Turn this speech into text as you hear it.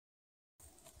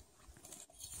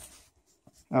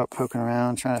Out poking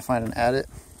around, trying to find an adit.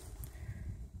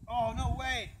 Oh, no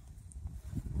way!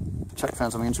 Chuck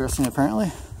found something interesting,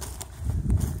 apparently.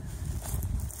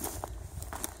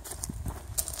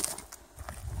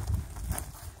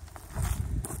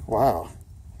 Wow.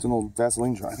 It's an old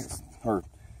Vaseline jar,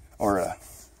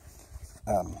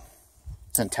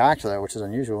 It's intact though, which is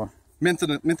unusual.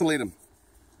 Mentholatum.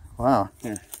 Wow.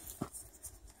 Here.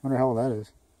 Wonder how old that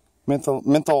is.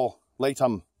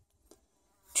 Mentholatum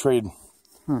trade.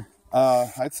 Huh.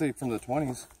 I'd say from the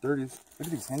 20s, 30s. Look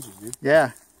at these hinges, dude.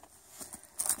 Yeah.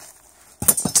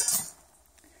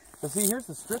 But see, here's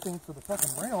the stripping for the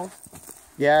fucking rails.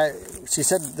 Yeah, she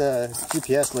said, the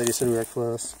GPS lady said we were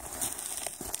close. I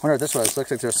wonder what this was.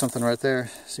 Looks like there's something right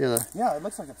there. See the... Yeah, it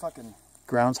looks like a fucking...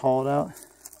 ground's hauled out.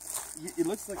 It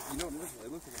looks like, you know what it looks like?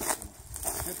 It looks like a fucking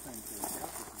shit thing.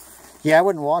 Yeah, I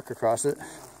wouldn't walk across it.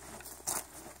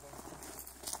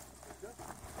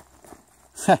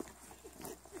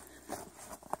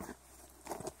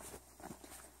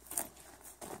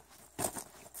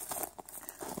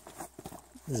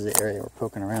 This is the area we're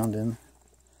poking around in.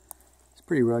 It's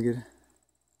pretty rugged.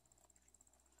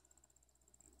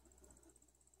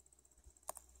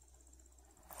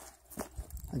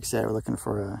 Like I said, we're looking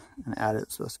for an adit.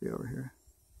 It's supposed to be over here.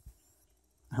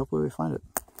 Hopefully we find it.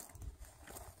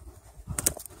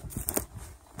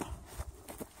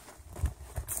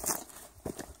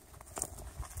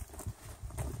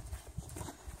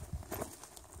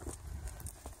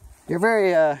 You're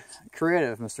very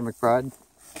creative, Mr. McBride.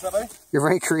 What's that, buddy? You're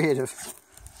very creative.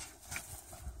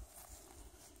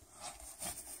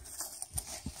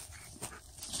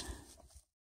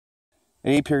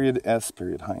 A.S.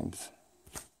 Hines.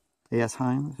 A.S.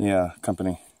 Hines? Yeah,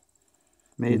 company.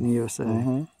 Made in the USA.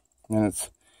 Mm-hmm. And it's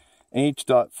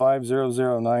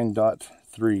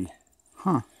H.5009.3.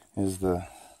 Huh. Is the...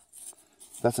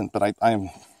 That's it, but I'm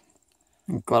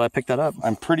glad I picked that up.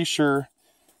 I'm pretty sure...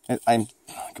 I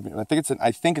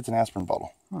think it's an aspirin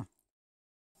bottle. Huh.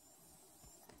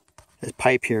 This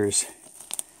pipe here's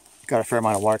got a fair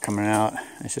amount of water coming out.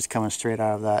 It's just coming straight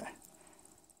out of that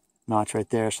notch right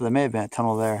there. So there may have been a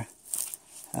tunnel there,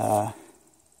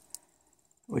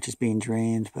 which is being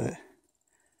drained, but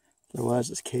there was,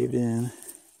 it's caved in.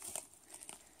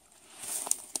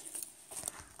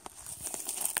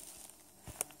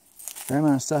 Fair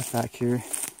amount of stuff back here,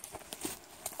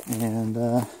 and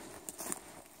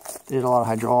did a lot of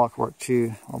hydraulic work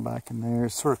too, all back in there.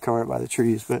 It's sort of covered by the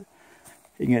trees, but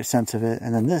you can get a sense of it.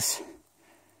 And then this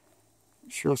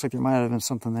sure looks like there might have been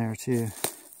something there too.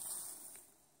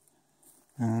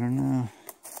 I don't know.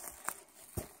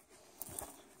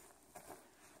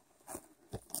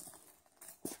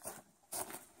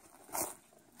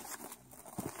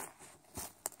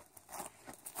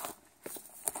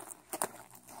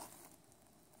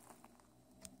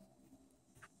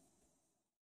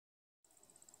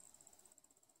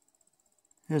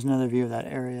 Here's another view of that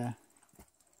area.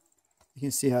 You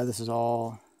can see how this has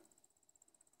all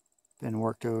been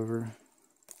worked over.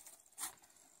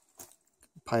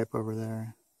 Pipe over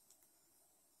there.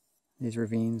 These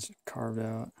ravines carved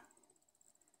out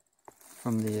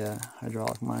from the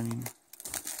hydraulic mining.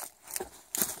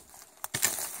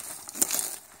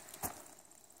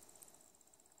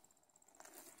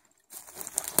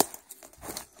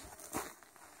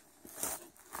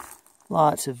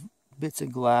 Lots of bits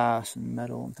of glass and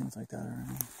metal and things like that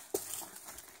around.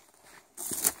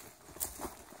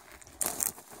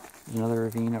 There's another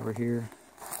ravine over here,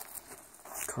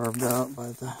 carved out by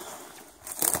the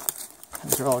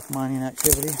hydraulic mining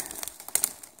activity.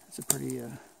 It's a pretty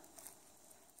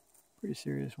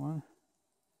serious one.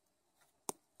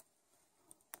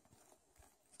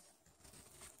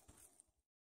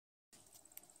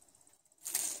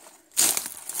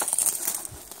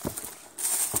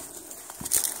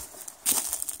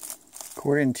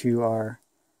 According to our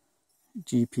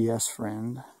GPS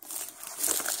friend,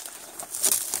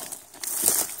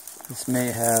 this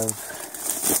may have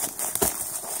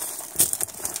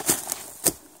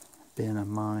been a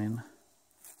mine,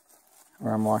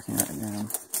 where I'm walking right now.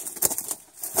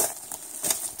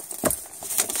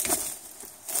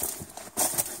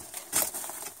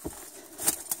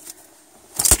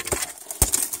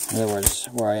 In other words,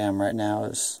 where I am right now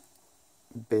is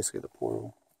basically the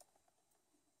portal.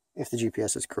 If the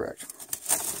GPS is correct.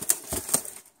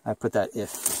 I put that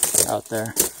if out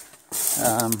there.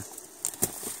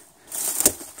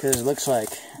 Because it looks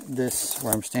like this,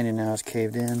 where I'm standing now, is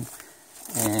caved in.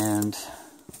 And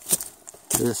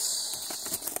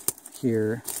this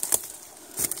here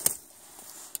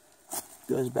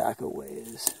goes back a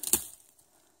ways.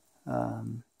 I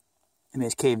mean,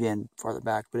 it's caved in farther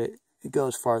back, but it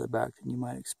goes farther back than you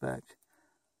might expect.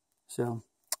 So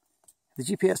the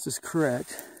GPS is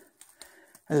correct.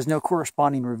 There's no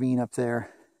corresponding ravine up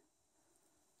there.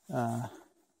 So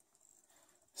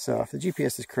if the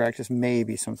GPS is correct, this may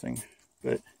be something,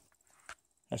 but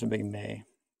that's a big may.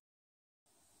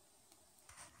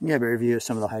 You have a review of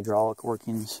some of the hydraulic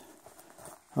workings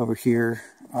over here.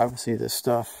 Obviously this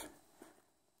stuff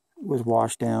was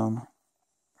washed down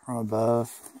from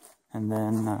above, and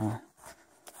then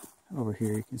over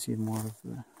here you can see more of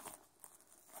the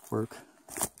work.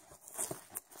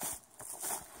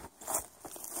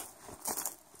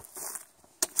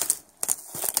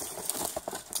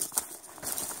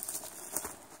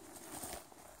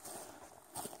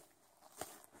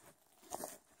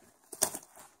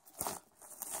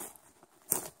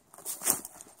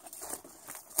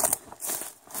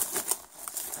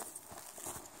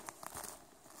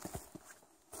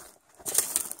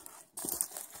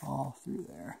 All through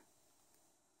there.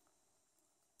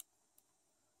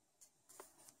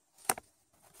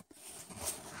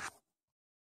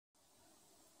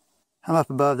 I'm up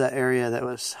above that area that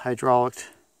was hydraulic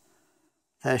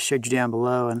that I showed you down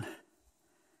below, and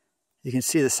you can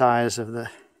see the size of the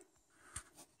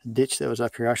ditch that was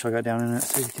up here. Actually, I got down in it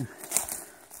so you can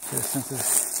get a sense of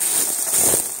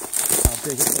how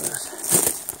big it was.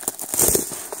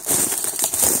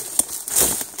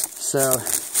 So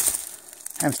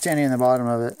I'm standing in the bottom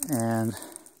of it, and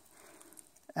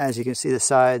as you can see, the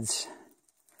sides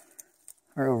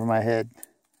are over my head.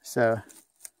 So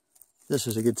this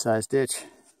was a good sized ditch.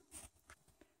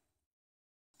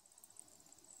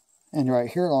 And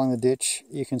right here along the ditch,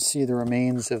 you can see the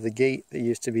remains of the gate that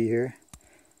used to be here.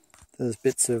 Those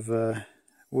bits of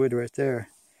wood right there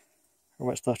are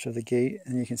what's left of the gate,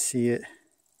 and you can see it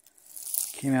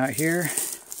came out here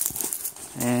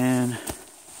and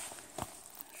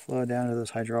flowed down to those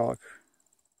hydraulic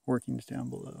workings down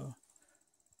below.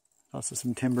 Also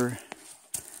some timber,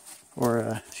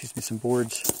 or excuse me, some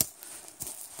boards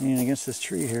leaning against this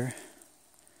tree here.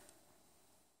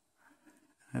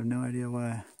 I have no idea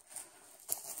why.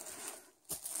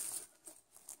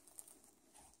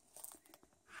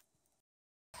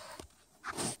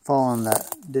 Following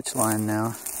that ditch line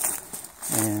now,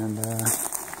 and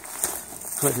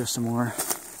put just some more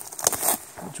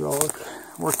hydraulic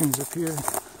workings up here.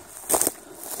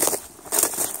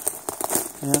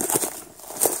 Yeah.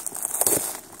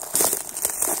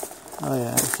 Oh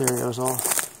yeah, this area was all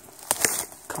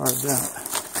carved out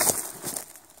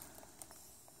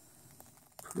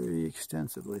pretty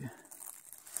extensively.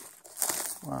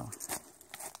 Wow.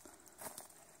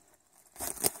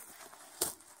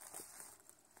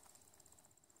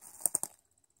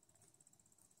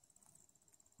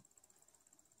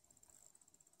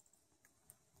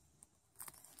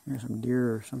 There's some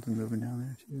deer or something moving down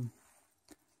there too.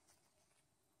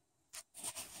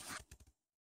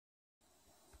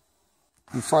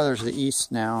 I'm farther to the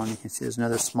east now, and you can see there's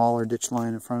another smaller ditch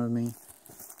line in front of me.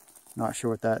 Not sure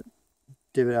what that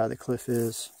divot out of the cliff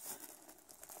is.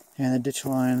 And the ditch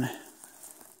line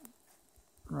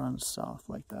runs south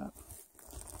like that.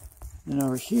 And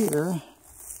over here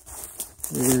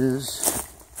is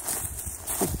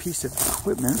a big piece of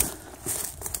equipment.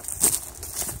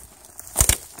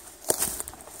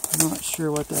 I'm not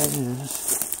sure what that is.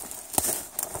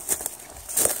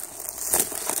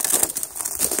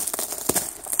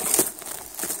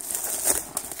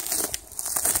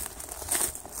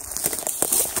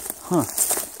 Huh.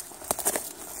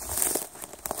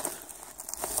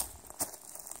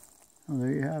 Well,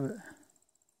 there you have it.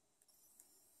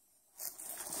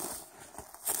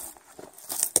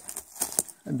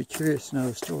 I'd be curious to know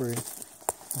the story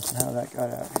as to how that got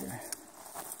out here.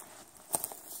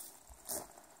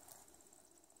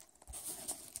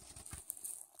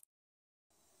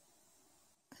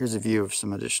 Here's a view of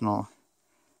some additional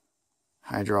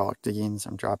hydraulic diggings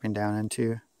I'm dropping down into.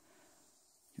 You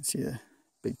can see the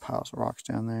big piles of rocks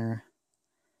down there.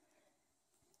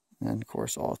 And of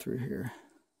course all through here.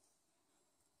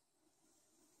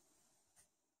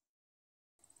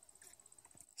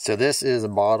 So this is a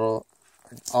bottle,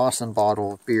 an awesome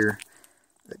bottle of beer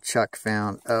that Chuck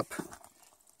found up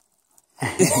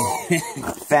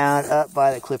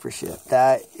by the clipper ship.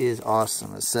 That is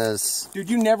awesome. It says,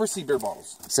 dude, you never see beer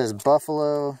bottles. It says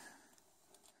Buffalo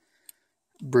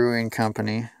Brewing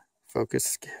Company.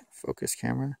 Focus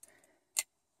camera.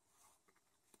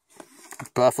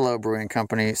 Buffalo Brewing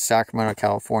Company, Sacramento,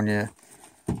 California.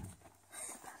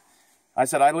 I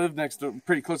said I lived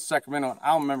pretty close to Sacramento, and I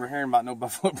don't remember hearing about no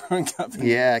Buffalo Brewing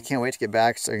Company. Yeah, I can't wait to get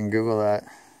back so I can Google that.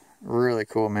 Really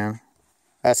cool, man.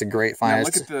 That's a great find. Now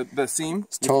look at the seam.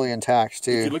 It's totally intact,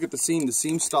 too. If you look at the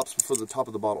seam stops before the top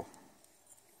of the bottle.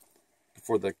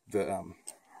 Before the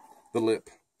The lip.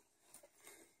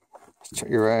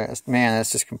 You're right. Man,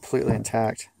 that's just completely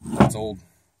intact. That's old.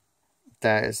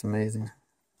 That is amazing.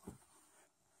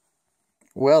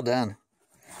 Well done.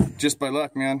 Just by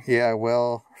luck, man. Yeah,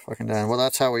 well fucking done. Well,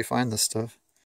 that's how we find this stuff.